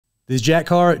This is Jack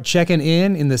Carr checking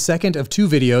in the second of two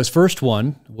videos. First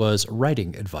one was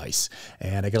writing advice,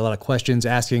 and I get a lot of questions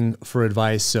asking for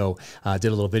advice, so I did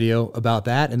a little video about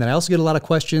that. And then I also get a lot of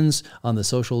questions on the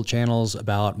social channels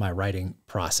about my writing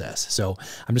process. So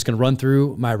I'm just going to run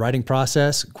through my writing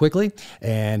process quickly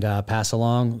and pass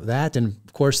along that. And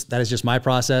of course, that is just my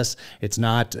process. It's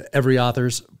not every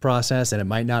author's process, and it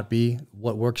might not be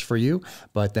what works for you.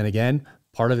 But then again,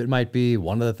 part of it might be,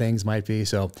 one of the things might be.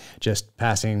 So just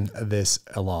passing this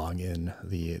along in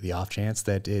the off chance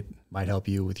that it might help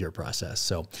you with your process.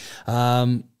 So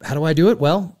how do I do it?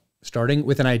 Well, starting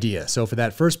with an idea. So for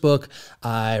that first book,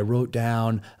 I wrote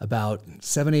down about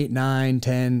 7, 8, 9,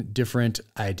 10 different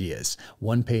ideas,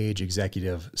 one-page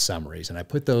executive summaries. And I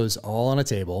put those all on a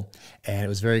table, and it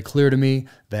was very clear to me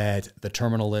that the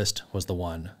terminal list was the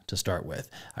one to start with.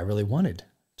 I really wanted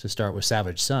to start with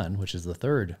Savage Son, which is the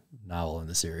third novel in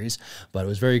the series, but it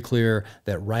was very clear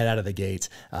that right out of the gate,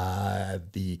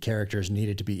 the characters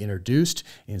needed to be introduced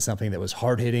in something that was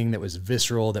hard-hitting, that was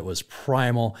visceral, that was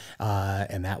primal,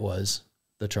 and that was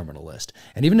the terminal list.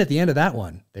 And even at the end of that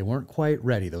one, they weren't quite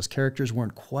ready. Those characters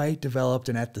weren't quite developed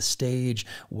and at the stage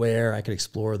where I could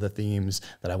explore the themes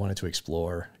that I wanted to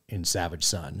explore in Savage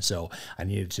Son. So I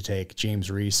needed to take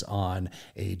James Reese on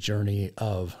a journey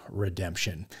of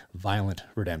redemption, violent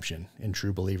redemption, in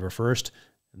True Believer first,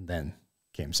 and then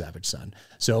came Savage Son.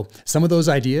 So some of those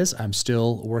ideas I'm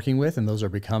still working with, and those are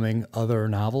becoming other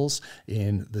novels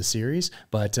in the series.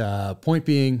 But point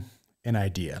being, an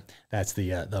idea. That's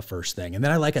the first thing. And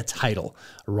then I like a title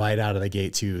right out of the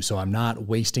gate too. So I'm not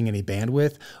wasting any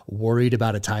bandwidth worried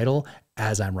about a title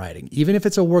as I'm writing. Even if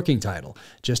it's a working title,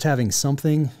 just having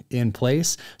something in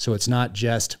place so it's not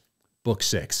just book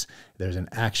 6. There's an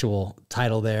actual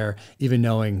title there, even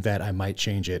knowing that I might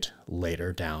change it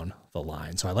later down the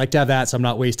line. So I like to have that so I'm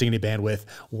not wasting any bandwidth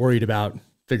worried about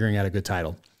figuring out a good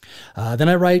title. Then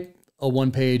I write a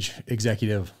one-page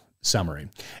executive summary.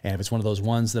 And if it's one of those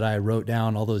ones that I wrote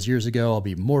down all those years ago, I'll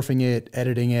be morphing it,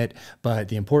 editing it. But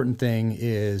the important thing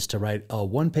is to write a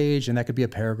one page, and that could be a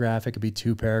paragraph. It could be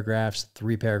 2 paragraphs,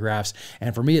 3 paragraphs.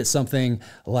 And for me, it's something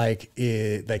like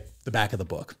the back of the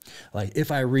book. Like,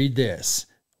 if I read this,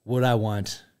 would I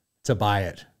want to buy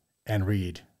it and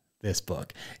read this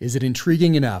book? Is it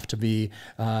intriguing enough to be,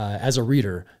 as a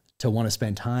reader, to want to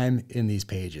spend time in these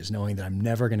pages, knowing that I'm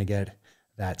never going to get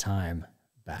that time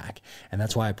back? And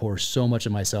that's why I pour so much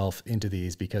of myself into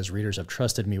these, because readers have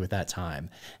trusted me with that time,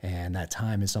 and that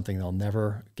time is something they'll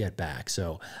never get back.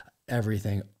 So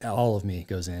everything, all of me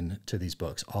goes into these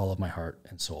books, all of my heart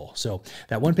and soul. So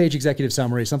that one-page executive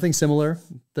summary, something similar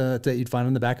that you'd find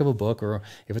on the back of a book, or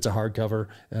if it's a hardcover,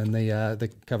 and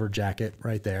the cover jacket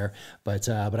right there. But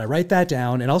I write that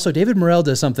down. And also David Morrell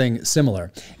does something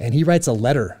similar, and he writes a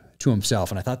letter to himself.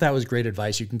 And I thought that was great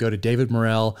advice. You can go to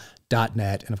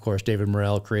davidmorrell.net. And of course, David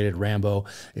Morrell created Rambo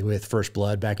with First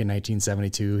Blood back in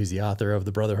 1972. He's the author of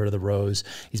The Brotherhood of the Rose.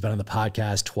 He's been on the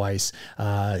podcast twice.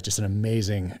 Just an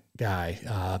amazing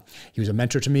guy. He was a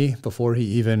mentor to me before he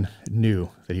even knew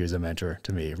that he was a mentor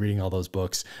to me, reading all those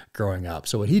books growing up.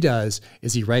 So what he does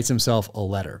is he writes himself a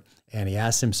letter, and he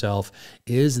asks himself,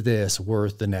 is this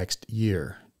worth the next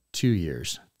year, 2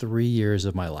 years, 3 years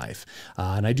of my life?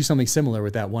 And I do something similar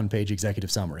with that one-page executive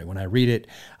summary. When I read it,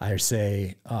 I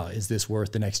say, is this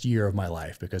worth the next year of my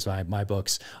life? Because my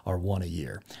books are 1 a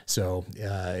year. So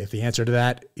if the answer to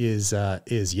that is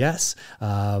yes,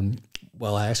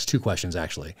 well, I asked 2 questions,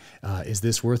 actually. Is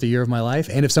this worth a year of my life?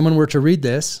 And if someone were to read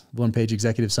this one-page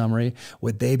executive summary,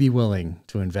 would they be willing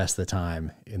to invest the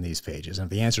time in these pages? And if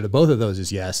the answer to both of those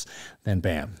is yes, then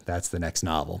bam, that's the next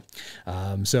novel.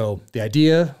 So the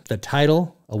idea, the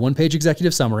title, a one-page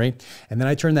executive summary, and then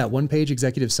I turn that one-page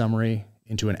executive summary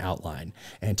into an outline.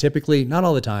 And typically, not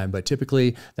all the time, but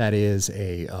typically that is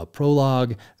a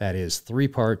prologue that is 3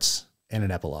 parts and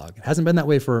an epilogue. It hasn't been that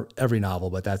way for every novel,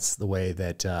 but that's the way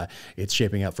that it's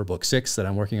shaping up for book 6 that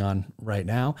I'm working on right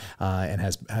now, and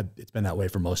it's been that way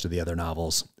for most of the other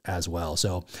novels as well.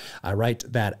 So I write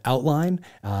that outline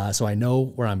so I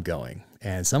know where I'm going.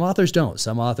 And some authors don't.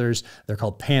 Some authors, they're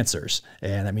called pantsers,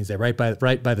 and that means they write by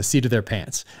the seat of their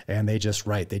pants, and they just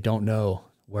write. They don't know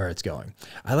where it's going.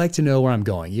 I like to know where I'm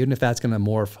going, even if that's going to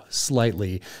morph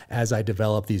slightly as I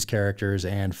develop these characters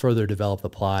and further develop the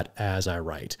plot as I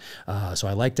write. So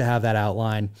I like to have that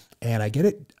outline, and I get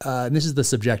it, and this is the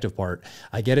subjective part,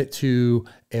 I get it to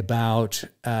about,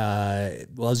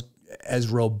 well, as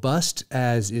robust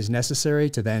as is necessary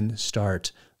to then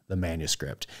start the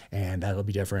manuscript. And that'll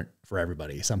be different for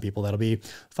everybody. Some people that'll be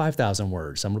 5,000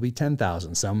 words, some will be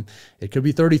 10,000, some it could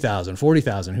be 30,000,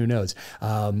 40,000, who knows.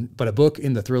 But a book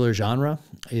in the thriller genre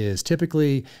is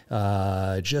typically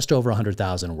just over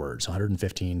 100,000 words,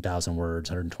 115,000 words,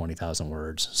 120,000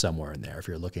 words, somewhere in there if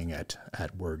you're looking at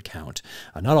word count.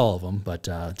 Not all of them, but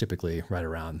typically right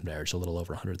around there, just a little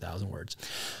over 100,000 words.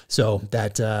 So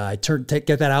that I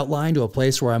get that outline to a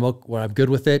place where I'm good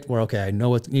with it, where, okay, I know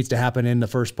what needs to happen in the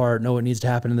first part, know what needs to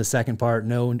happen in the second part,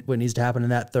 know what needs to happen in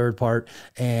that third part,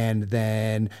 and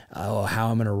then how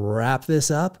I'm going to wrap this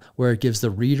up where it gives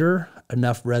the reader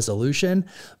enough resolution,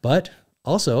 but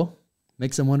also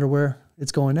makes them wonder where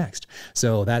it's going next.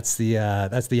 So that's the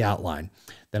outline.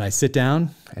 Then I sit down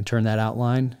and turn that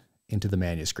outline into the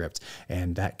manuscript.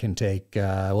 And that can take,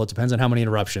 well, it depends on how many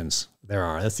interruptions there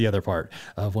are. That's the other part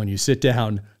of when you sit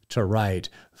down to write,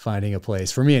 finding a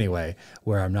place, for me anyway,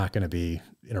 where I'm not going to be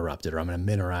interrupted, or I'm going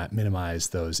to minimize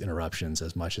those interruptions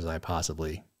as much as I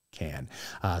possibly can.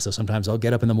 So sometimes I'll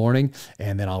get up in the morning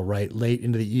and then I'll write late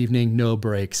into the evening, no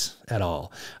breaks at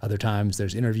all. Other times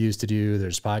there's interviews to do,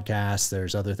 there's podcasts,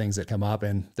 there's other things that come up,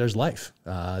 and there's life.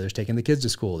 There's taking the kids to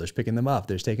school, there's picking them up,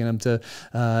 there's taking them to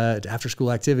after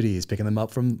school activities, picking them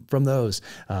up from those.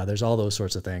 There's all those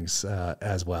sorts of things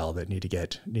as well that need to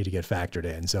get factored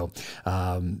in. So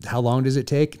how long does it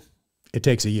take? It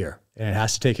takes a year, and it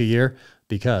has to take a year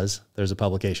because there's a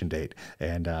publication date,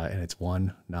 and it's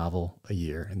one novel a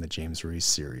year in the James Reese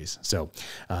series. So,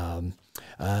 so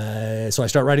I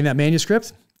start writing that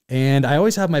manuscript, and I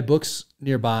always have my books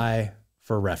nearby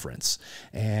for reference.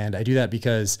 And I do that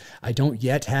because I don't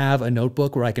yet have a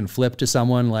notebook where I can flip to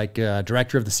someone like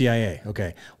director of the CIA.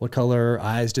 Okay, what color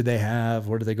eyes did they have?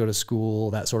 Where did they go to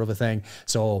school? That sort of a thing.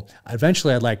 So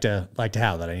eventually I'd like to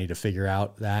have that. I need to figure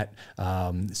out that.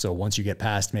 So once you get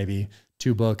past maybe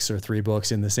 2 books or 3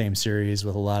 books in the same series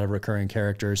with a lot of recurring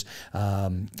characters,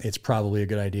 it's probably a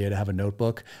good idea to have a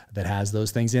notebook that has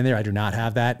those things in there. I do not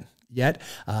have that yet.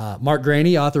 Mark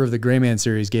Graney, author of the Gray Man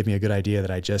series, gave me a good idea that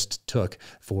I just took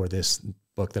for this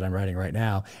book that I'm writing right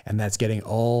now, and that's getting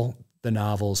all the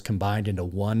novels combined into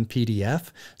one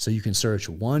PDF. So you can search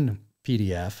one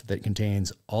PDF that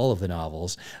contains all of the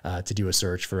novels to do a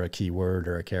search for a keyword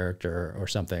or a character or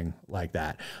something like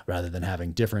that, rather than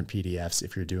having different PDFs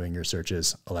if you're doing your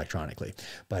searches electronically.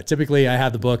 But typically I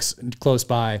have the books close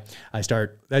by.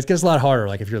 That gets a lot harder.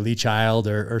 Like if you're Lee Child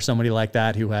or somebody like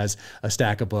that who has a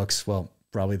stack of books, well,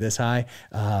 probably this high,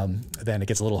 then it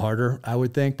gets a little harder, I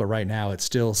would think. But right now it's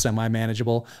still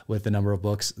semi-manageable with the number of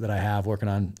books that I have working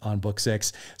on book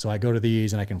 6. So I go to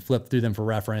these and I can flip through them for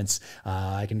reference.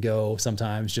 I can go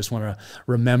sometimes just want to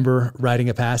remember writing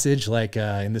a passage, like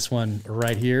in this one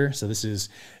right here. So this is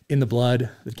In the Blood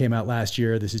that came out last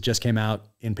year. This has just came out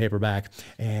in paperback,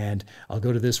 and I'll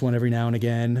go to this one every now and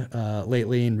again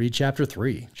lately and read chapter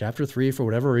 3. Chapter 3, for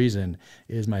whatever reason,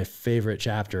 is my favorite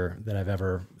chapter that I've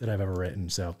ever written.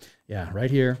 So yeah,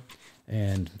 right here.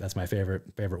 And that's my favorite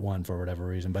one for whatever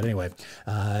reason. But anyway,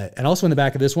 and also in the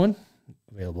back of this one,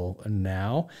 available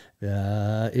now,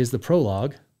 is the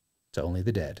prologue to Only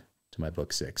the Dead, to my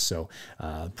book 6. So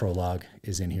prologue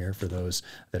is in here for those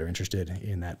that are interested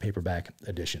in that paperback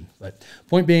edition. But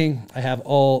point being, I have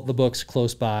all the books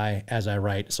close by as I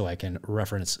write, so I can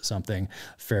reference something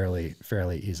fairly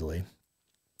easily.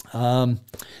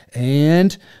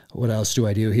 And what else do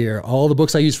I do here? All the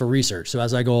books I use for research. So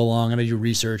as I go along and I do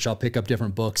research, I'll pick up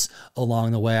different books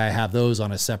along the way. I have those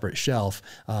on a separate shelf,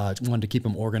 one, to keep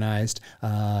them organized,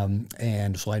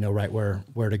 and so I know right where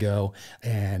to go,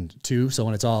 and 2, so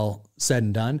when it's all said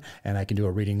and done, and I can do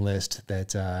a reading list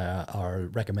that are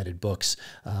recommended books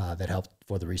that help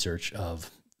for the research of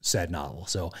said novel.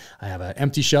 So I have an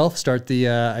empty shelf. I start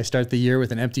the year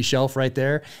with an empty shelf right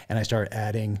there, and I start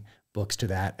adding books to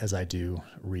that as I do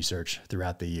research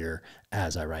throughout the year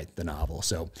as I write the novel.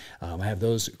 So I have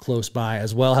those close by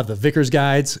as well. I have the Vickers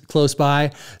guides close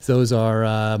by. Those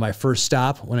are my first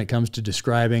stop when it comes to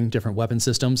describing different weapon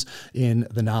systems in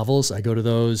the novels. I go to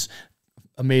those.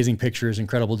 Amazing pictures,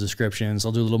 incredible descriptions.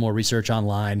 I'll do a little more research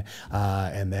online,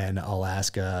 and then I'll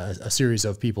ask a series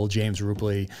of people, James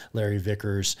Rupley, Larry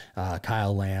Vickers,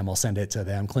 Kyle Lamb. I'll send it to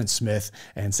them, Clint Smith,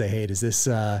 and say, hey, does this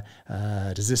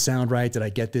sound right? Did I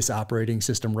get this operating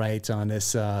system right on this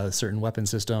certain weapon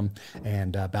system?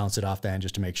 And bounce it off then,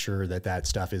 just to make sure that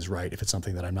stuff is right if it's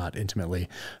something that I'm not intimately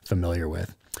familiar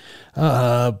with.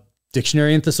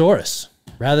 Dictionary and thesaurus.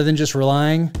 Rather than just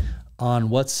relying on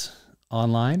what's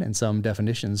online, and some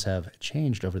definitions have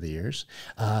changed over the years,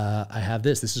 I have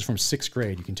this. This is from 6th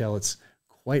grade. You can tell it's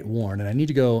quite worn, and I need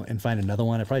to go and find another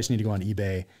one. I probably just need to go on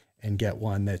eBay and get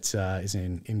one that is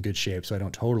in good shape, so I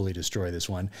don't totally destroy this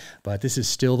one. But this is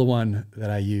still the one that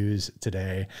I use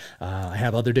today. I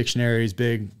have other dictionaries,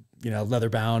 big, leather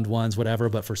bound ones, whatever.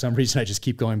 But for some reason, I just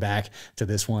keep going back to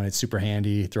this one. It's super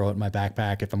handy. Throw it in my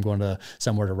backpack if I'm going to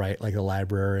somewhere to write, like the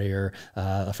library or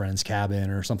a friend's cabin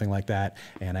or something like that.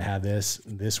 And I have this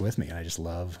with me, and I just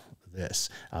love this.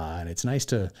 And it's nice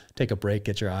to take a break,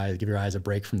 give your eyes a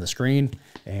break from the screen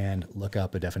and look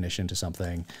up a definition to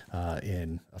something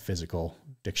in a physical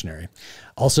dictionary.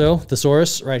 Also,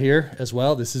 thesaurus right here as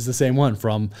well. This is the same one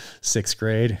from 6th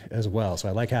grade as well. So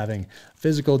I like having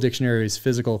physical dictionaries,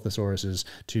 physical thesauruses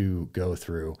to go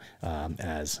through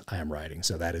as I am writing.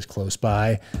 So that is close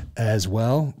by as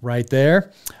well right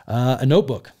there. A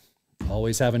notebook.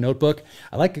 Always have a notebook.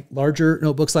 I like larger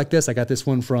notebooks like this. I got this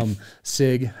one from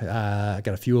SIG. I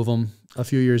got a few of them a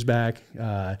few years back.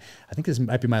 I think this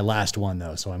might be my last one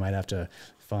though, so I might have to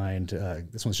find,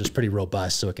 this one's just pretty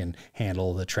robust, so it can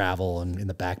handle the travel and in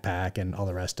the backpack and all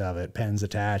the rest of it. Pens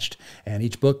attached, and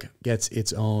each book gets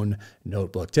its own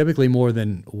notebook, typically more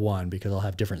than one, because I'll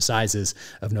have different sizes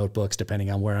of notebooks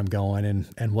depending on where I'm going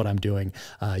and what I'm doing.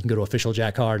 You can go to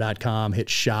officialjackcarr.com, hit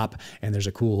shop, and there's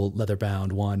a cool leather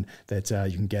bound one that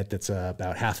you can get that's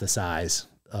about half the size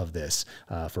of this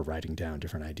for writing down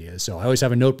different ideas. So I always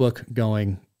have a notebook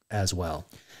going as well.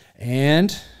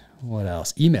 And what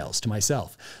else? Emails to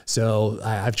myself. So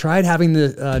I've tried having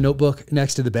the notebook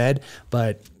next to the bed,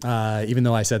 but even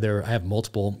though I said I have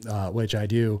multiple, which I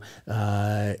do,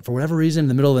 for whatever reason, in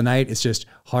the middle of the night, it's just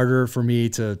harder for me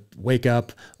to wake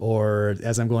up or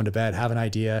as I'm going to bed, have an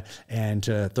idea and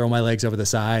to throw my legs over the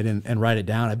side and write it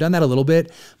down. I've done that a little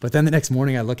bit, but then the next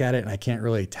morning I look at it and I can't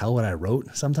really tell what I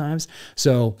wrote sometimes.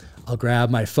 So I'll grab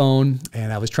my phone,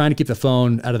 and I was trying to keep the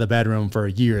phone out of the bedroom for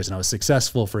years, and I was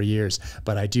successful for years,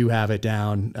 but I do have it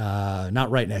down,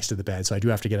 not right next to the bed. So I do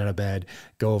have to get out of bed,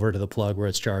 go over to the plug where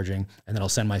it's charging, and then I'll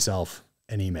send myself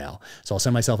an email. So I'll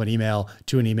send myself an email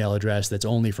to an email address that's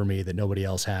only for me, that nobody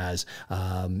else has.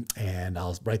 And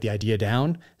I'll write the idea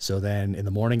down. So then in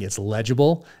the morning it's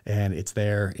legible and it's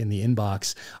there in the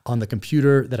inbox on the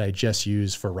computer that I just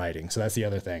use for writing. So that's the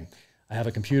other thing. I have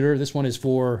a computer. This one is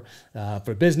for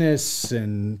business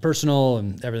and personal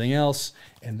and everything else.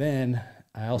 And then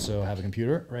I also have a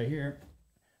computer right here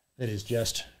that is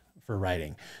just for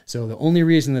writing. So the only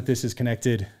reason that this is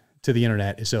connected to the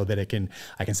internet is so that I can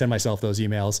send myself those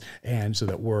emails, and so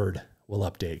that Word will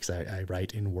update, because I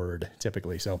write in Word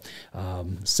typically. So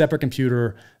separate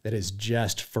computer that is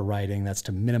just for writing. That's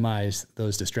to minimize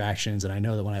those distractions. And I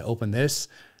know that when I open this,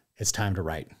 it's time to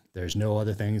write. There's no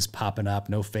other things popping up,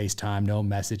 no FaceTime, no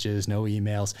messages, no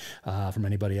emails from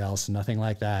anybody else, nothing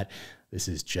like that. This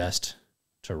is just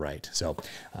to write. So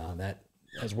that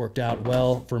has worked out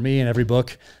well for me, and every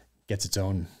book gets its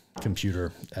own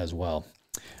computer as well.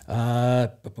 I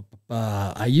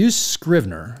use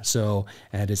Scrivener,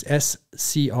 and it's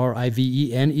Scrivener,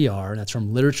 and that's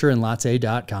from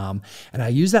literatureandlatte.com. And I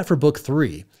use that for book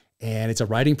 3, and it's a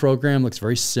writing program, looks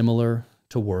very similar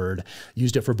to Word.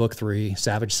 Used it for book 3,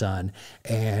 Savage Son.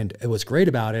 And what's great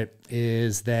about it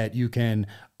is that you can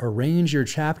arrange your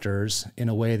chapters in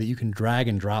a way that you can drag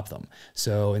and drop them.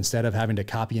 So instead of having to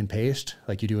copy and paste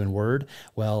like you do in Word,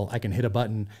 well, I can hit a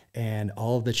button and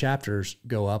all of the chapters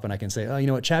go up, and I can say, oh, you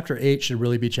know what, chapter 8 should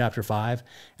really be chapter 5,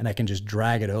 and I can just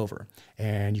drag it over.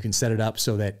 And you can set it up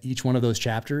so that each one of those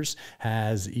chapters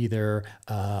has either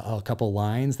a couple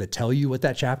lines that tell you what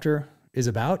that chapter is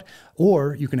about,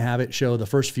 or you can have it show the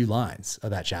first few lines of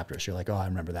that chapter. So you're like, oh, I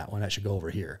remember that one, that should go over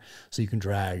here. So you can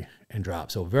drag and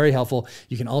drop. So very helpful.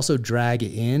 You can also drag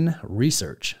in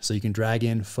research. So you can drag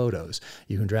in photos.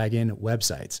 You can drag in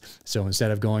websites. So instead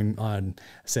of going on,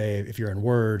 say, if you're in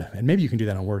Word, and maybe you can do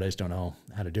that on Word, I just don't know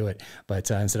how to do it.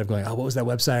 But instead of going, oh, what was that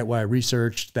website where I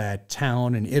researched that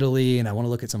town in Italy, and I want to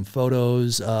look at some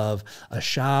photos of a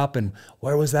shop, and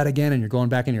where was that again? And you're going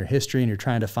back in your history and you're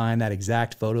trying to find that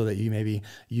exact photo that you maybe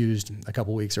used a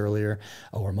couple weeks earlier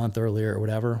or a month earlier or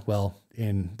whatever. Well,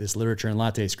 in this Literature and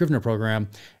Latte Scrivener program,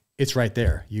 it's right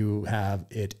there. You have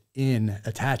it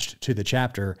attached to the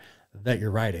chapter that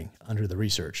you're writing under the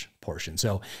research portion.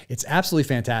 So it's absolutely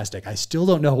fantastic. I still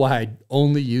don't know why I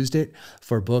only used it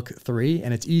for book 3,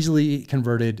 and it's easily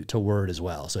converted to Word as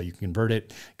well. So you can convert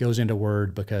it, goes into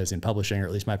Word, because in publishing, or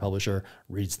at least my publisher,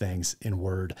 reads things in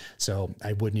Word. So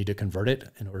I would need to convert it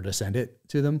in order to send it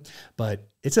to them. But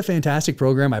it's a fantastic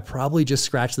program. I probably just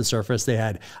scratched the surface.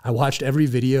 I watched every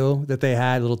video that they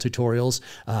had, little tutorials,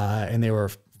 and they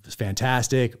were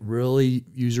fantastic, really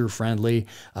user-friendly.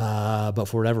 But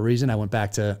for whatever reason, I went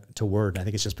back to Word. And I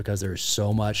think it's just because there's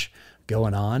so much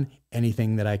going on.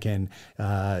 Anything that I can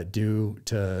do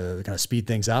to kind of speed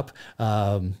things up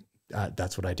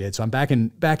that's what I did. So I'm back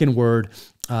in Word,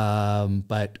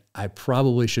 but I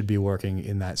probably should be working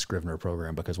in that Scrivener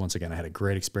program because once again, I had a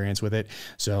great experience with it.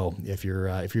 So if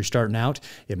you're starting out,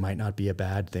 it might not be a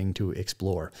bad thing to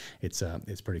explore. It's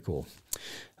pretty cool.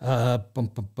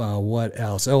 What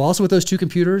else? Oh, also with those two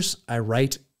computers, I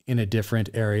write in a different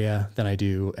area than I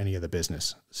do any of the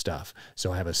business stuff.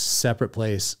 So I have a separate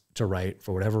place to write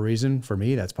for whatever reason. For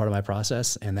me, that's part of my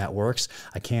process and that works.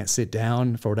 I can't sit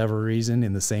down for whatever reason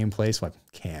in the same place. Well,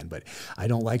 I can, but I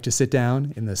don't like to sit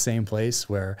down in the same place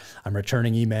where I'm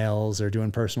returning emails or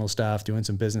doing personal stuff, doing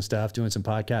some business stuff, doing some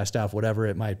podcast stuff, whatever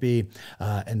it might be.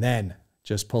 And then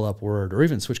just pull up Word or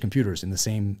even switch computers in the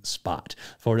same spot.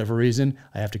 For whatever reason,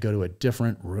 I have to go to a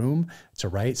different room to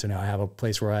write. So now I have a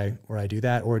place where I do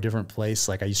that, or a different place.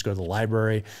 Like I used to go to the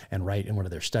library and write in one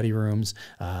of their study rooms,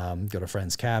 go to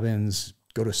friends' cabins,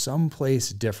 go to some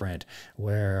place different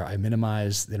where I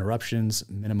minimize the interruptions,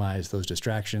 minimize those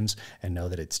distractions, and know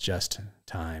that it's just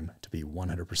time to be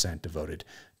 100% devoted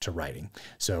to writing.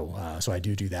 So I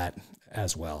do that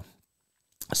as well.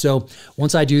 So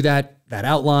once I do that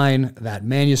outline, that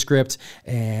manuscript,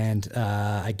 and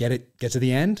I get to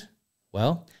the end,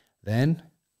 well, then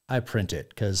I print it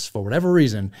because for whatever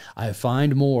reason, I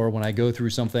find more when I go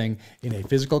through something in a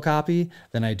physical copy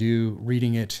than I do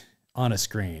reading it on a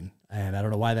screen. And I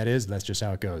don't know why that is. That's just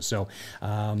how it goes. So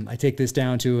I take this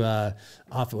down to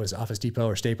Office Depot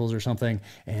or Staples or something,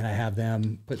 and I have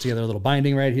them put together a little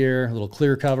binding right here, a little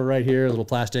clear cover right here, a little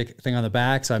plastic thing on the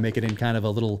back. So I make it in kind of a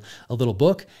little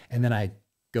book, and then I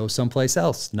go someplace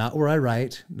else, not where I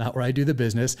write, not where I do the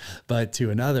business, but to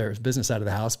another business side of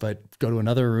the house, but go to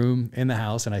another room in the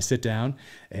house, and I sit down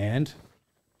and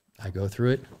I go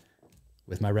through it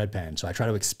with my red pen. So I try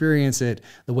to experience it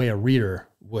the way a reader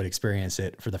would experience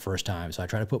it for the first time. So I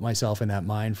try to put myself in that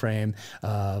mind frame, or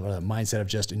the mindset of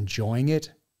just enjoying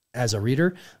it as a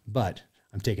reader, but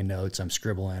I'm taking notes, I'm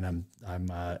scribbling, I'm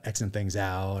Xing things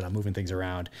out, I'm moving things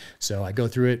around. So I go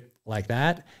through it like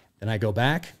that. Then I go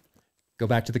back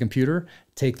to the computer,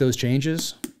 take those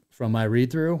changes from my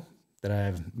read through that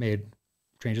I've made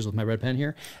changes with my red pen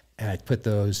here, and I put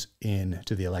those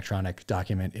into the electronic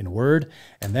document in Word,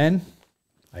 and then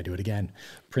I do it again,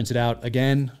 print it out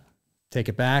again, take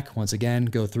it back, once again,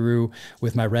 go through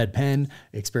with my red pen,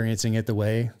 experiencing it the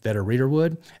way that a reader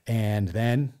would, and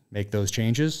then make those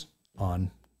changes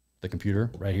on the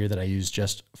computer right here that I use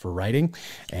just for writing.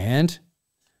 And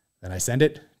then I send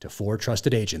it to 4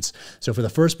 trusted agents. So for the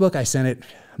first book, I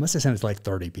must have sent it to like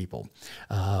 30 people.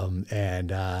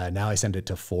 Now I send it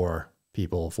to 4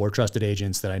 people, 4 trusted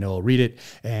agents that I know will read it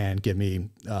and give me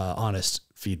honest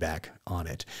feedback on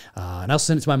it. And I'll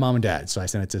send it to my mom and dad. So I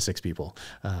sent it to 6 people,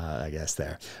 I guess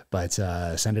there, but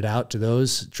send it out to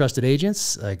those trusted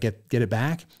agents, get it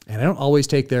back. And I don't always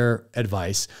take their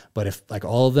advice, but if like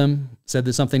all of them said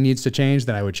that something needs to change,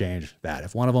 then I would change that.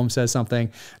 If one of them says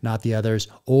something, not the others,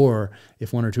 or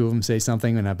if 1 or 2 of them say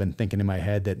something and I've been thinking in my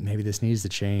head that maybe this needs to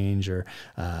change, or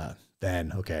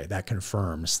then okay, that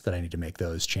confirms that I need to make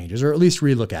those changes, or at least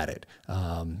relook at it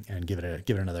and give it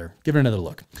another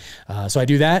look. So I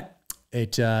do that.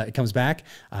 It comes back.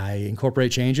 I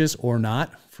incorporate changes or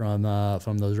not from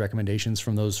those recommendations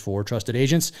from those 4 trusted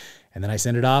agents, and then I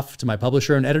send it off to my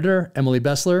publisher and editor, Emily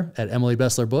Bessler at Emily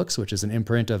Bessler Books, which is an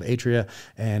imprint of Atria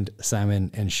and Simon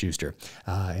and Schuster.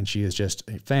 And she is just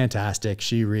fantastic.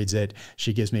 She reads it.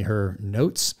 She gives me her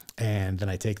notes, and then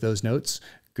I take those notes,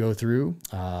 go through,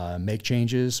 make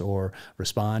changes or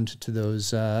respond to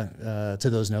those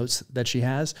notes that she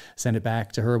has, send it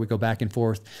back to her. We go back and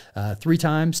forth 3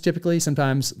 times typically,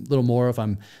 sometimes a little more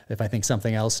if I think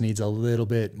something else needs a little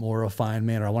bit more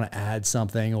refinement, or I want to add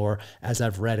something, or as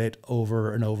I've read it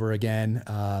over and over again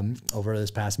over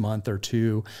this past month or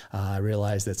 2, I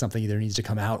realize that something either needs to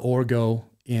come out or go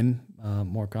in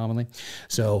more commonly.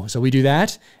 So we do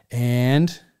that,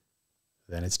 and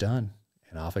then it's done,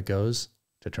 and off it goes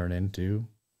to turn into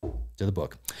the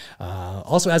book.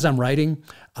 Also, as I'm writing,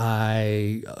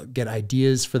 I get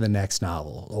ideas for the next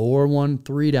novel, or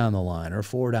 3 down the line, or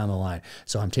 4 down the line.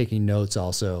 So I'm taking notes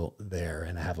also there,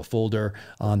 and I have a folder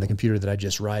on the computer that I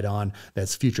just write on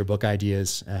that's future book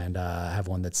ideas, and I have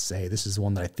one that's, hey, this is the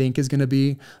one that I think is going to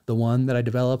be the one that I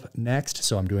develop next.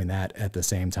 So I'm doing that at the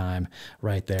same time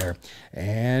right there.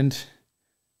 And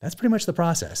that's pretty much the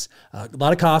process. A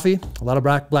lot of coffee, a lot of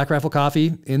Black Rifle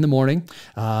coffee in the morning,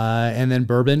 and then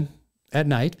bourbon at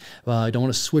night. I don't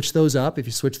want to switch those up. If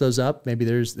you switch those up, maybe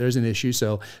there's an issue.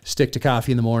 So stick to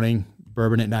coffee in the morning,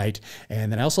 bourbon at night.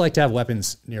 And then I also like to have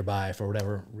weapons nearby for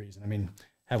whatever reason. I mean,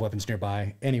 have weapons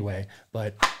nearby anyway,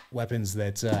 but weapons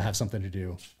that have something to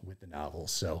do with the novel.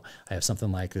 So I have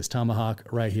something like this tomahawk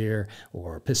right here,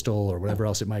 or pistol, or whatever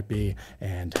else it might be,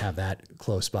 and have that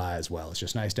close by as well. It's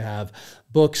just nice to have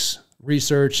books,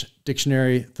 research,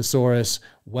 dictionary, thesaurus,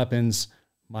 weapons,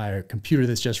 my computer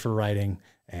that's just for writing,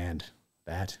 and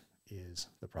that is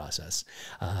the process.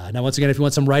 Now, once again, if you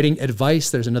want some writing advice,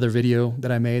 there's another video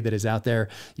that I made that is out there.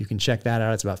 You can check that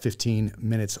out. It's about 15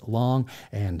 minutes long,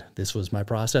 and this was my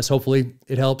process. Hopefully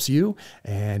it helps you.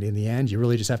 And in the end, you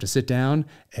really just have to sit down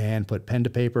and put pen to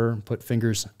paper, put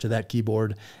fingers to that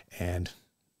keyboard, and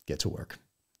get to work.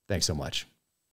 Thanks so much.